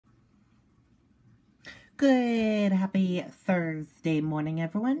Good, happy Thursday morning,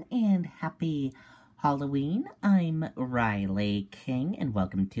 everyone, and happy Halloween. I'm Riley King, and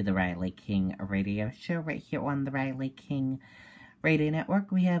welcome to the Riley King Radio Show right here on the Riley King Radio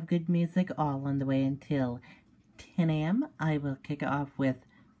Network. We have good music all on the way until 10 a.m. I will kick it off with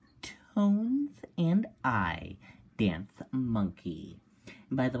Tones and I, Dance Monkey.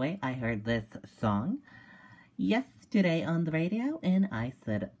 And by the way, I heard this song yesterday on the radio, and I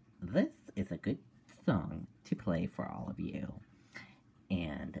said, this is a good song to play for all of you.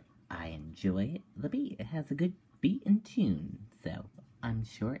 And I enjoy the beat. It has a good beat and tune, so I'm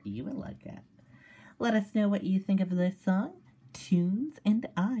sure you will like it. Let us know what you think of this song. Tunes and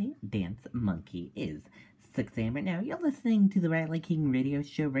I, Dance Monkey is 6 a.m. right now. You're listening to the Riley King Radio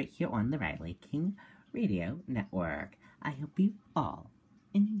Show right here on the Riley King Radio Network. I hope you all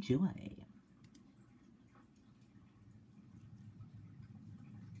enjoy.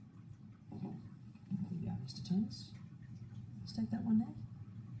 Mr. Tones, let's take that one there.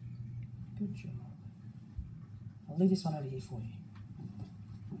 Good job. I'll leave this one over here for you.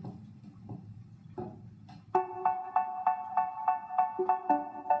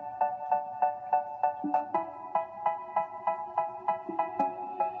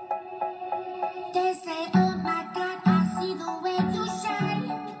 They say, oh my God, I see the way you shine.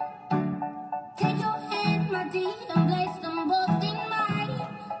 Take your hand, my dear, and place them both in mine.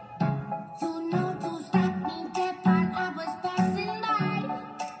 You know you stopped me dead while I was passing by.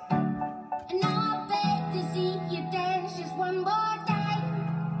 And now I beg to see you dance just one more time.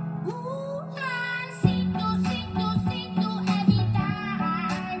 Ooh, I see you every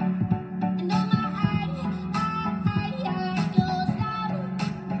time. And oh my, I like your style.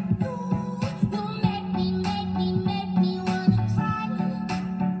 You make me wanna try.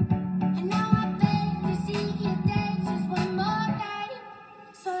 And now I beg to see you dance just one more time.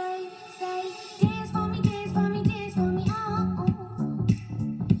 So they say,